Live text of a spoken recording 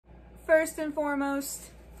First and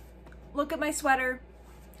foremost, look at my sweater.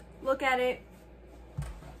 Look at it.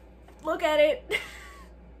 Look at it.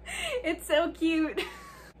 It's so cute.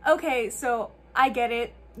 Okay, so I get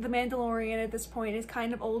it. The Mandalorian at this point is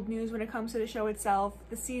kind of old news when it comes to the show itself.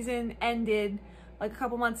 The season ended like a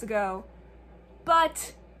couple months ago.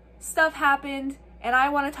 But stuff happened and I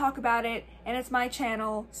want to talk about it and it's my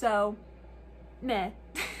channel, so meh.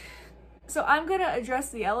 So I'm gonna address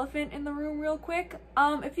the elephant in the room real quick.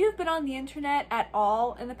 If you've been on the internet at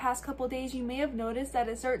all in the past couple days, you may have noticed that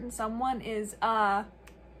a certain someone is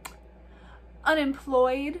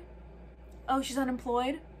unemployed. Oh, she's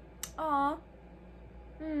unemployed? Aw.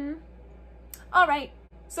 Alright.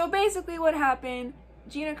 So basically what happened,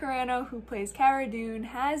 Gina Carano, who plays Cara Dune,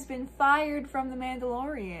 has been fired from The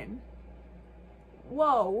Mandalorian.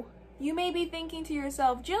 Whoa. You may be thinking to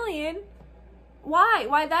yourself, Jillian, why?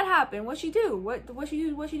 Why'd that happen? What'd she do? What'd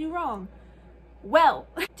she do wrong? Well,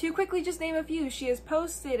 to quickly just name a few, she has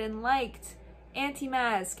posted and liked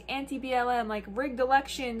anti-mask, anti-BLM, like rigged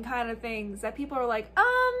election kind of things that people are like,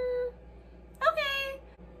 okay.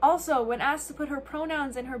 Also, when asked to put her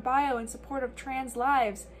pronouns in her bio in support of trans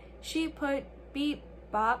lives, she put beep,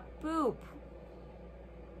 bop, boop.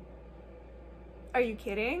 Are you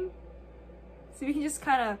kidding? So we can just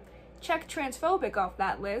kind of check transphobic off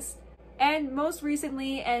that list. And most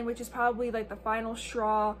recently, and which is probably like the final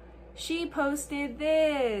straw, she posted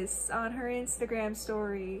this on her Instagram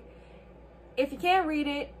story. If you can't read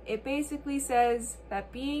it, it basically says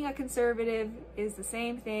that being a conservative is the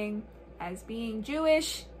same thing as being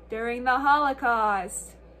Jewish during the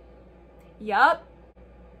Holocaust. Yup.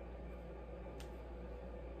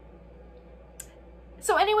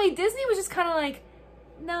 So anyway, Disney was just kind of like,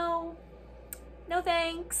 no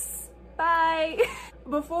thanks, bye.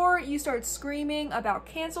 Before you start screaming about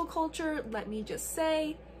cancel culture, let me just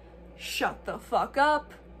say, shut the fuck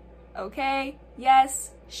up, okay?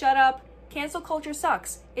 Yes, shut up. Cancel culture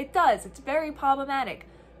sucks. It does. It's very problematic.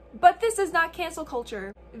 But this is not cancel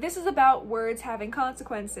culture. This is about words having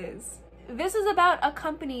consequences. This is about a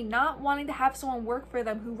company not wanting to have someone work for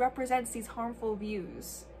them who represents these harmful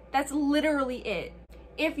views. That's literally it.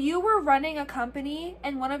 If you were running a company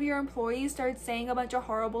and one of your employees started saying a bunch of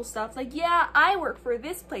horrible stuff like, yeah, I work for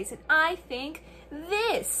this place and I think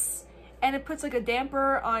this, and it puts like a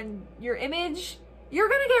damper on your image, you're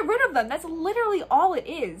gonna get rid of them. That's literally all it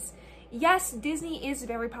is. Yes, Disney is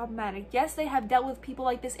very problematic. Yes, they have dealt with people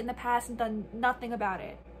like this in the past and done nothing about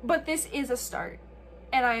it. But this is a start,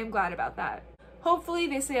 and I am glad about that. Hopefully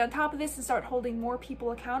they stay on top of this and start holding more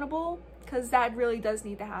people accountable, because that really does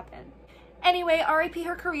need to happen. Anyway, RIP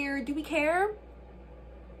her career. Do we care?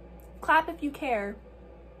 Clap if you care.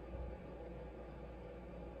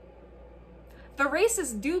 The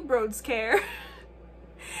racist dude bros care.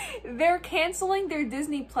 They're canceling their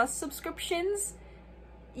Disney Plus subscriptions.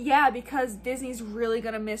 Yeah, because Disney's really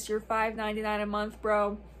gonna miss your $5.99 a month,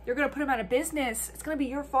 bro. You're gonna put them out of business. It's gonna be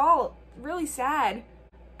your fault. Really sad.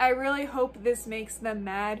 I really hope this makes them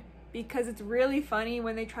mad because it's really funny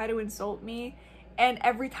when they try to insult me, and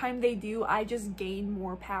every time they do, I just gain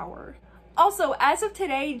more power. Also, as of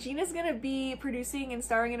today, Gina's gonna be producing and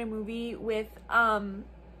starring in a movie with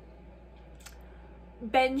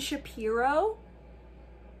Ben Shapiro.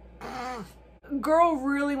 Girl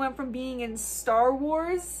really went from being in Star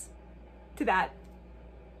Wars to that.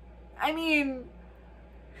 I mean,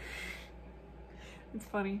 it's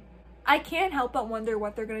funny. I can't help but wonder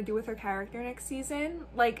what they're gonna do with her character next season.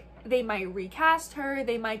 Like, they might recast her,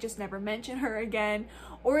 they might just never mention her again,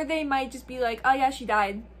 or they might just be like, oh yeah, she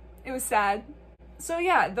died. It was sad. So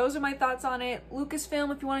yeah, those are my thoughts on it.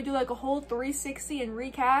 Lucasfilm, if you want to do like a whole 360 and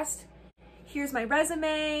recast, here's my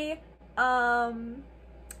resume.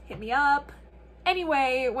 Hit me up.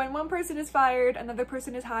 Anyway, when one person is fired, another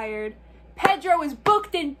person is hired. Pedro is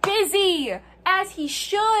booked and busy, as he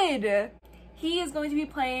should. He is going to be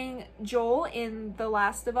playing Joel in The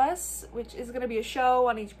Last of Us, which is going to be a show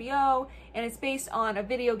on HBO, and it's based on a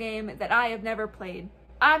video game that I have never played.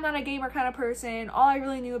 I'm not a gamer kind of person. All I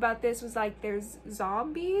really knew about this was like, there's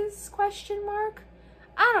zombies, question mark?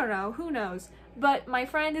 I don't know, who knows? But my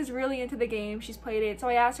friend is really into the game, she's played it, so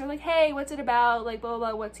I asked her like, hey, what's it about? Like, blah,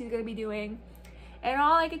 blah, blah, what's he gonna be doing? And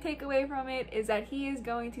all I could take away from it is that he is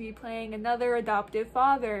going to be playing another adoptive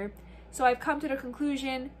father. So I've come to the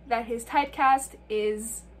conclusion that his typecast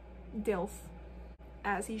is DILF,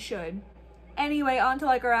 as he should. Anyway, on to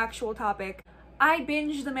like our actual topic. I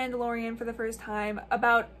binged The Mandalorian for the first time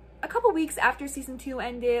about a couple weeks after season 2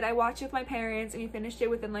 ended. I watched it with my parents and we finished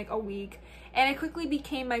it within like a week, and it quickly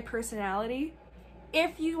became my personality.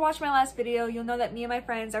 If you watched my last video, you'll know that me and my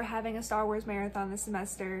friends are having a Star Wars marathon this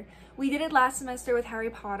semester. We did it last semester with Harry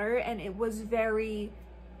Potter, and it was very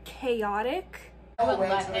chaotic. I would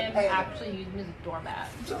let him actually use him as a doormat.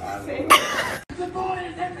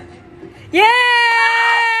 Yeah!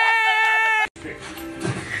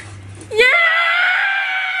 Yeah!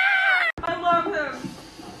 I love him.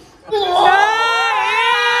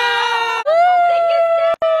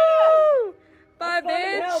 Bye,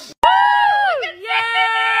 bitch.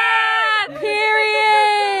 Yeah!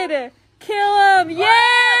 Period! Kill him!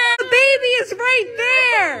 Yeah! The baby is right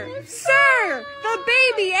there! Sir! The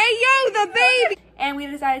baby! Hey, yo, the baby! And we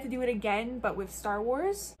decided to do it again, but with Star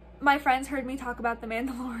Wars. My friends heard me talk about The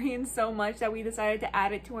Mandalorian so much that we decided to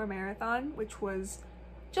add it to our marathon, which was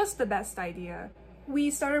just the best idea.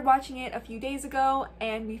 We started watching it a few days ago,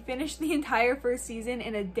 and we finished the entire first season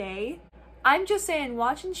in a day. I'm just saying,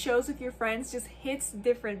 watching shows with your friends just hits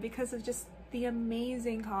different because of just the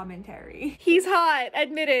amazing commentary. He's hot,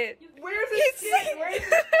 admit it. Where's his skin? Where's his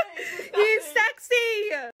face? He's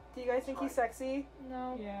sexy! Do you guys think he's sexy?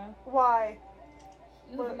 No. Yeah. Why?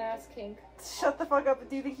 You have a mask kink. Shut the fuck up.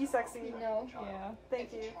 Do you think he's sexy? No. Yeah.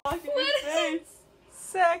 Thank you. What is it?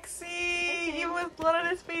 Sexy! Even with blood on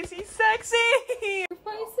his face, he's sexy!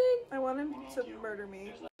 I want him to murder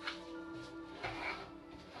me.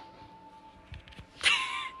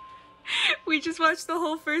 We just watched the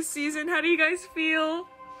whole first season. How do you guys feel?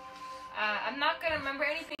 I'm not gonna remember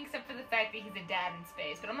anything except for the fact that he's a dad in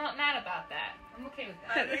space, but I'm not mad about that. I'm okay with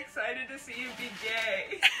that. I'm excited to see you be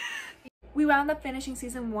gay. We wound up finishing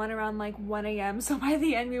season 1 around like 1 a.m. so by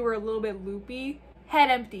the end we were a little bit loopy. Head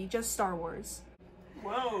empty, just Star Wars.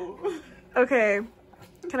 Whoa. Okay,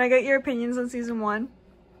 can I get your opinions on season 1?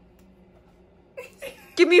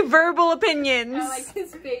 Give me verbal opinions. I like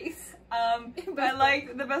his face. I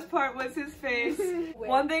like, the best part was his face.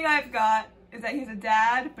 One thing I've got is that he's a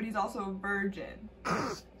dad, but he's also a virgin.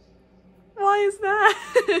 Why is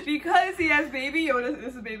that? Because he has Baby Yoda,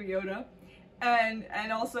 this is Baby Yoda,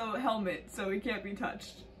 and also helmet, so he can't be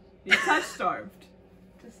touched. He's touch-starved.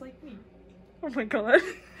 Just like me. Oh my god.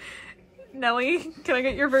 Nelly, can I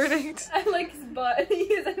get your verdict? I like his butt.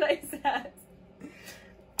 He has a nice ass.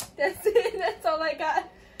 That's it. That's all I got.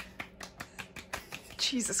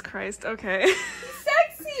 Jesus Christ, okay. He's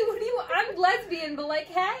sexy. What do you want? I'm lesbian, but like,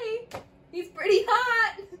 hey, he's pretty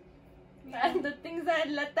hot. And the things I'd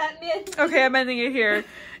let that man. Okay, I'm ending it here.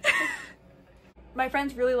 My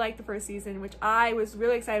friends really liked the first season, which I was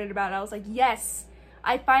really excited about. I was like, yes,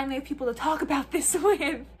 I finally have people to talk about this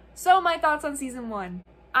with. So my thoughts on season 1.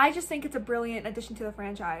 I just think it's a brilliant addition to the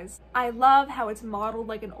franchise. I love how it's modeled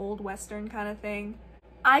like an old Western kind of thing.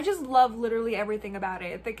 I just love literally everything about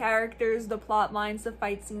it. The characters, the plot lines, the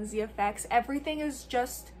fight scenes, the effects, everything is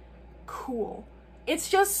just cool. It's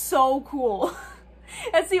just so cool.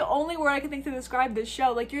 That's the only word I can think to describe this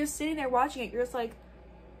show. Like, you're just sitting there watching it, you're just like,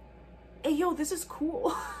 hey, yo, this is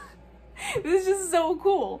cool. This is just so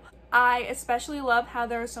cool. I especially love how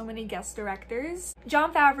there are so many guest directors.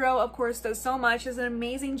 Jon Favreau, of course, does so much, does an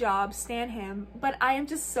amazing job, stan him, but I am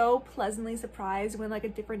just so pleasantly surprised when like a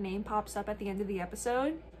different name pops up at the end of the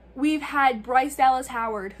episode. We've had Bryce Dallas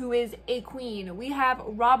Howard, who is a queen. We have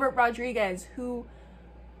Robert Rodriguez, who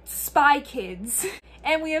Spy Kids.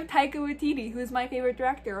 And we have Taika Waititi, who is my favorite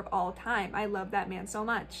director of all time. I love that man so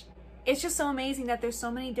much. It's just so amazing that there's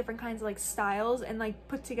so many different kinds of like styles and like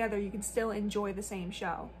put together you can still enjoy the same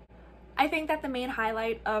show. I think that the main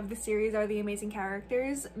highlight of the series are the amazing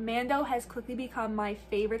characters. Mando has quickly become my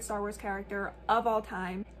favorite Star Wars character of all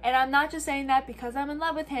time. And I'm not just saying that because I'm in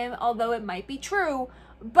love with him, although it might be true,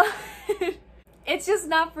 but it's just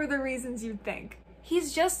not for the reasons you'd think.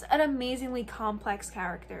 He's just an amazingly complex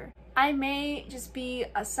character. I may just be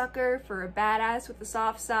a sucker for a badass with a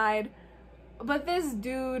soft side, but this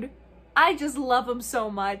dude, I just love him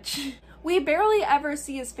so much. We barely ever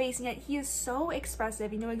see his face, and yet he is so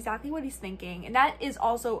expressive. You know exactly what he's thinking, and that is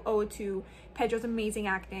also owed to Pedro's amazing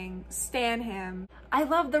acting. Stan him. I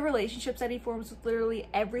love the relationships that he forms with literally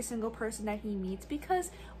every single person that he meets,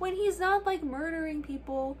 because when he's not like murdering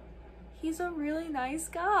people, he's a really nice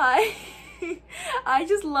guy. I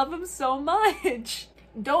just love him so much.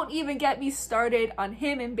 Don't even get me started on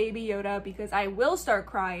him and Baby Yoda, because I will start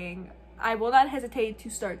crying. I will not hesitate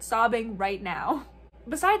to start sobbing right now.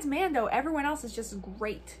 Besides Mando, everyone else is just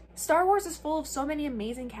great. Star Wars is full of so many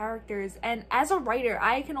amazing characters, and as a writer,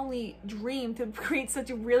 I can only dream to create such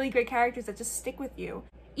really great characters that just stick with you.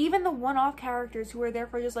 Even the one-off characters who are there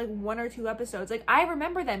for just like 1 or 2 episodes, like I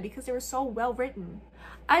remember them because they were so well written.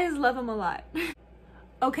 I just love them a lot.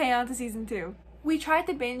 Okay, on to season 2. We tried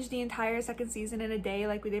to binge the entire second season in a day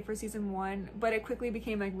like we did for season 1, but it quickly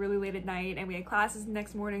became like really late at night and we had classes the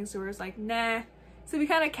next morning, so we were just like, nah. So we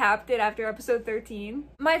kind of capped it after episode 13.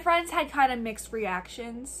 My friends had kind of mixed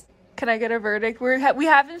reactions. Can I get a verdict? We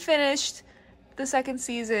haven't finished the second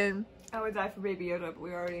season. I would die for Baby Yoda, but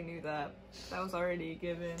we already knew that. That was already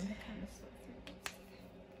given.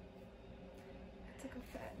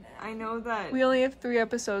 I know that. We only have 3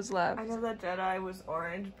 episodes left. I know that Jedi was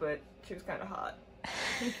orange, but she was kind of hot.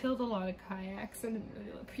 They killed a lot of kayaks. I didn't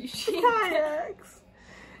really appreciate Kayaks.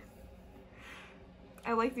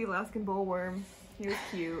 I like the Alaskan bullworm. He was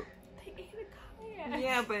cute. They ate a kayak.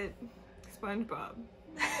 Yeah, but SpongeBob.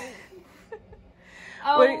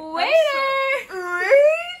 Oh, waiter!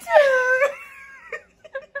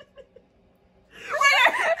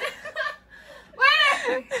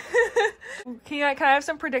 Can I have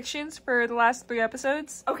some predictions for the last 3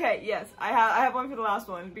 episodes? Okay, yes, I have one for the last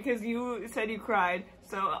one because you said you cried.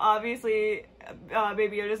 So obviously,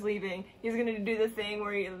 Baby Yoda's leaving. He's gonna do the thing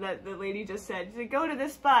where that the lady just said, he's gonna go to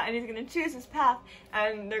this spot, and he's gonna choose his path,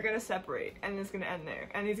 and they're gonna separate, and it's gonna end there,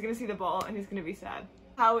 and he's gonna see the ball, and he's gonna be sad.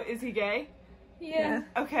 How is he gay? Yeah.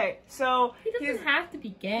 Okay, so He doesn't have to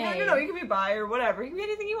be gay. No, he can be bi or whatever. He can be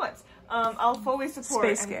anything he wants. I'll fully support.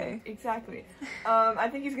 Space gay. Exactly. I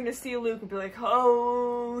think he's gonna see Luke and be like,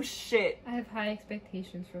 oh shit. I have high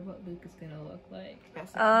expectations for what Luke is gonna look like.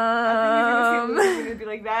 Yes, I think he's gonna see Luke and gonna be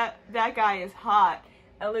like, that guy is hot.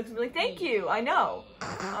 And Luke's gonna be like, thank you, I know.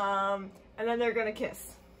 And then they're gonna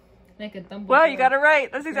kiss. Like a Dumbledore. Well, you got it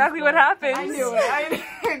right. That's exactly what happens. I knew it. I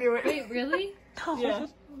knew it. Wait, really? No. Yeah.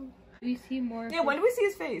 Do you see more? Yeah, when do we see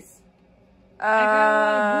his face? I got a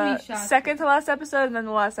lot of booty shots. Second to last episode and then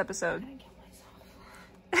the last episode.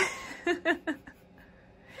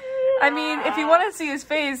 I mean, if you want to see his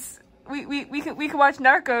face, we could watch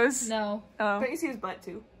Narcos. No. Oh. Don't you see his butt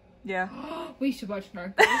too? Yeah. We should watch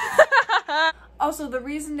Narcos. Also, the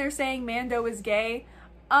reason they're saying Mando is gay,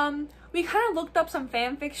 we kind of looked up some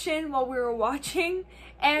fan fiction while we were watching,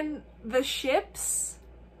 and the ships.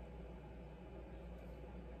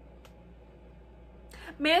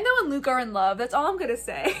 Mando and Luke are in love. That's all I'm gonna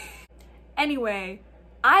say. Anyway,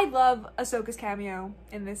 I love Ahsoka's cameo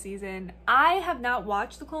in this season. I have not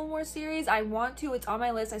watched the Clone Wars series. I want to. It's on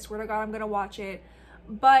my list. I swear to God, I'm gonna watch it.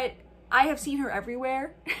 But I have seen her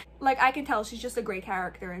everywhere. Like, I can tell she's just a great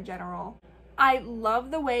character in general. I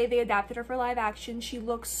love the way they adapted her for live action. She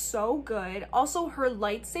looks so good. Also, her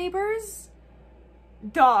lightsabers.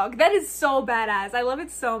 Dog, that is so badass. I love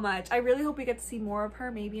it so much. I really hope we get to see more of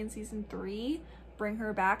her, maybe in season 3. Bring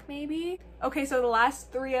her back, maybe. Okay, so the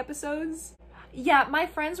last 3 episodes. Yeah, my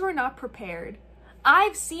friends were not prepared.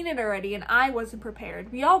 I've seen it already and I wasn't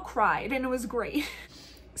prepared. We all cried and it was great.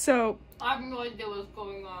 So, I have no idea what's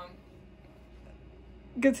going on.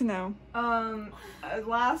 Good to know.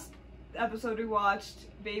 Last episode we watched,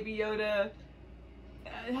 Baby Yoda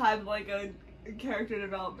had like a character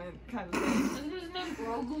development kind of thing. Isn't his name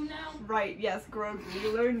Grogu now? Right, yes, Grogu. We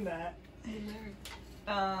learned that.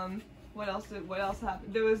 What else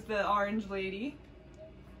happened? There was the orange lady.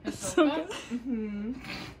 So good. Mm-hmm.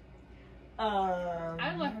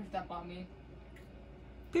 I let her step on me.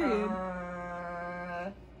 Period.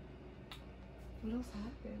 What else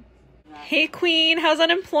happened? Hey Queen, how's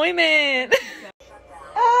unemployment?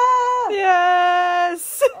 Ah,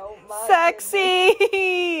 yes! Oh my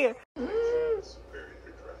Sexy!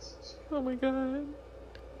 Oh my god.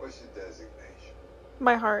 What's your designation?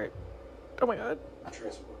 My heart. Oh my god.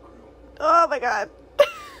 Transport crew. Oh my god.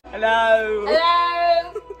 Hello.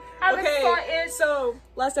 Hello! Okay, so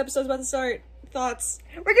last episode's about to start. Thoughts?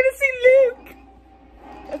 We're gonna see Luke!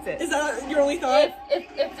 That's it. Is that your only thought?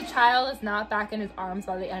 If the child is not back in his arms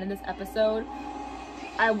by the end of this episode,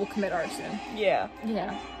 I will commit arson. Yeah.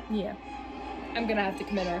 Yeah. I'm gonna have to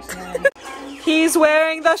commit arson. He's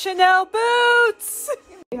wearing the Chanel boots!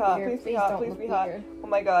 Be hot, Here, please be please hot, don't please look be hot. weird. Oh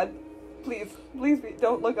my god. Please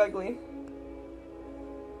don't look ugly.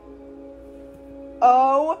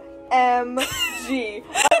 OMG.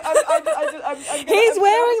 He's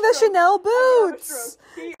wearing the Chanel boots!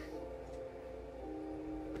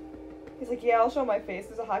 He's like, yeah, I'll show my face.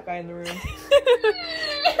 There's a hot guy in the room.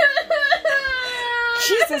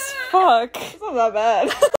 Jesus fuck. It's not that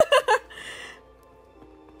bad.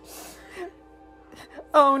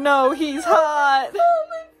 Oh no, he's hot.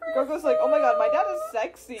 Gogo's like, oh my god, my dad is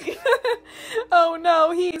sexy. Oh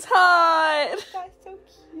no, he's hot. That's so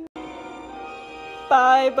cute.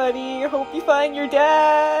 Bye, buddy. Hope you find your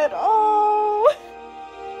dad. Oh.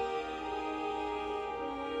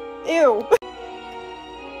 Ew.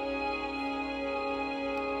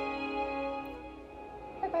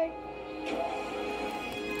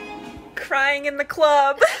 crying in the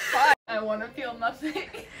club. I want to feel nothing.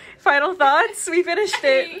 Final thoughts? We finished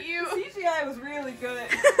it. You. The CGI was really good.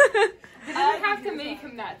 They didn't have to make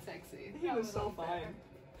him that sexy. He was so fine.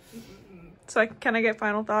 So can I get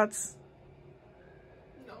final thoughts?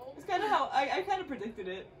 No. It's kind of how I kind of predicted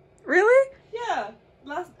it. Really? Yeah.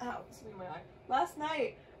 Last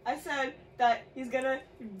night I said that he's gonna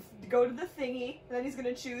go to the thingy and then he's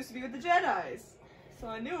gonna choose to be with the Jedis. So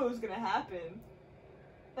I knew it was gonna happen.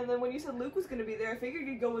 And then when you said Luke was gonna be there, I figured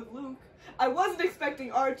you'd go with Luke. I wasn't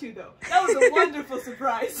expecting R2 though. That was a wonderful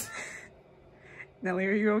surprise. Nelly,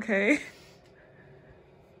 are you okay?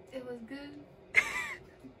 It was good.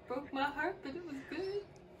 Broke my heart, but it was good.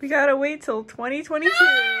 We gotta wait till 2022.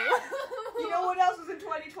 You know what else was in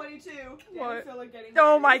 2022? What? Phillip getting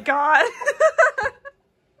Oh married. my god.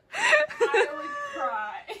 I would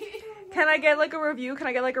cry. Can I get like a review? Can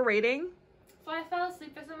I get like a rating? So I fell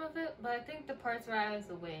asleep for some of it, but I think the parts where I was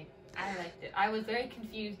awake, I liked it. I was very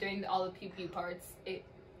confused during all the pew-pew parts.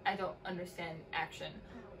 I don't understand action.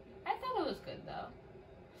 I thought it was good though.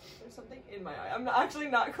 There's something in my eye. I'm actually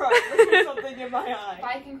not crying. There's something in my If eye.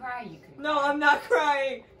 I can cry, you can. No, I'm not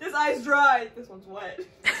crying. This eye's dry. This one's wet.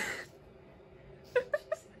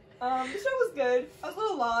 The show was good. I was a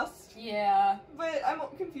little lost, Yeah. but I'm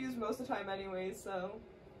confused most of the time anyways, so.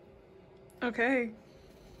 Okay.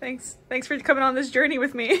 Thanks for coming on this journey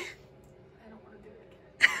with me. I don't want to do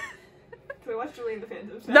it again. Can we watch Julie and the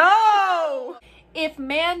Phantom? No! If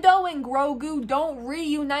Mando and Grogu don't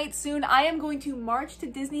reunite soon, I am going to march to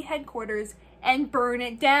Disney headquarters and burn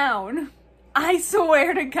it down. I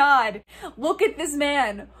swear to God. Look at this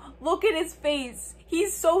man. Look at his face.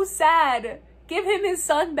 He's so sad. Give him his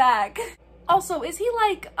son back. Also, is he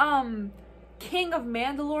like, King of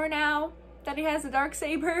Mandalore now? That he has a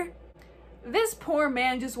Darksaber? This poor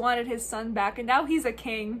man just wanted his son back and now he's a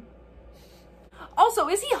king. Also,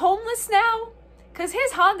 is he homeless now? Cause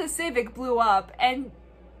his Honda Civic blew up and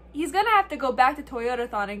he's gonna have to go back to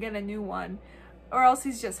Toyotathon and get a new one. Or else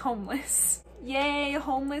he's just homeless. Yay,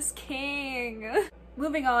 homeless king.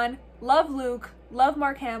 Moving on, love Luke, love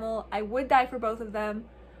Mark Hamill. I would die for both of them.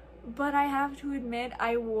 But I have to admit,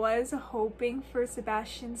 I was hoping for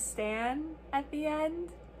Sebastian Stan at the end.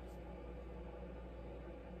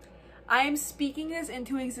 I am speaking this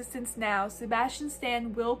into existence now. Sebastian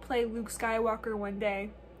Stan will play Luke Skywalker one day.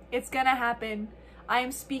 It's gonna happen. I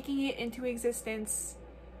am speaking it into existence.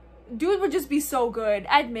 Dude would just be so good.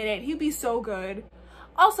 Admit it. He'd be so good.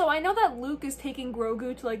 Also, I know that Luke is taking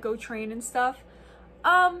Grogu to like go train and stuff.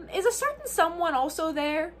 Is a certain someone also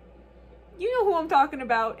there? You know who I'm talking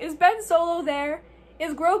about. Is Ben Solo there?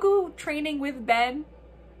 Is Grogu training with Ben?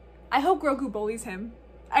 I hope Grogu bullies him.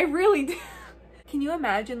 I really do. Can you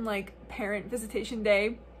imagine like parent visitation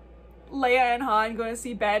day? Leia and Han going to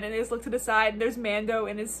see Ben and they just look to the side and there's Mando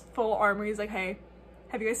in his full armor. He's like, hey,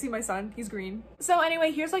 have you guys seen my son? He's green. So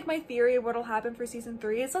anyway, here's like my theory of what'll happen for season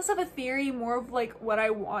 3. It's less of a theory, more of like what I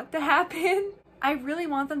want to happen. I really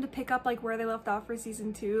want them to pick up like where they left off for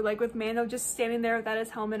season 2, like with Mando just standing there without his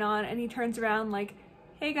helmet on and he turns around like,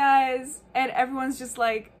 hey guys, and everyone's just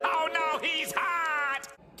like, oh no, he's hot!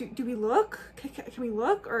 Do we look? Can we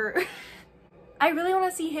look? Or I really want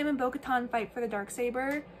to see him and Bo-Katan fight for the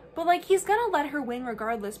Darksaber, but like he's gonna let her win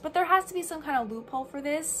regardless, but there has to be some kind of loophole for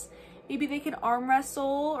this. Maybe they can arm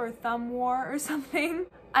wrestle or thumb war or something.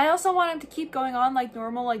 I also want him to keep going on like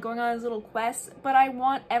normal, like going on his little quests, but I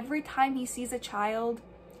want every time he sees a child,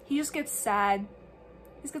 he just gets sad.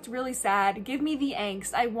 He just gets really sad. Give me the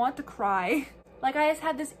angst. I want to cry. Like I just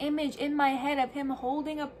had this image in my head of him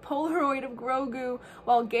holding a Polaroid of Grogu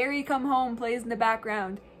while Gary Come Home plays in the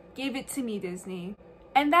background. Give it to me, Disney.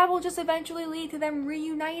 And that will just eventually lead to them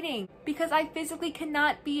reuniting because I physically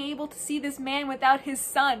cannot be able to see this man without his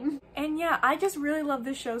son. And yeah, I just really love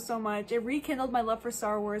this show so much. It rekindled my love for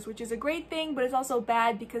Star Wars, which is a great thing, but it's also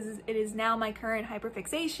bad because it is now my current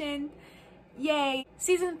hyperfixation. Yay.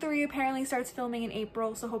 Season 3 apparently starts filming in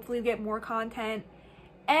April, so hopefully we get more content.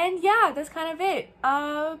 And yeah, that's kind of it.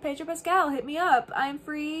 Pedro Pascal, hit me up. I'm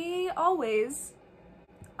free always.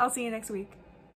 I'll see you next week.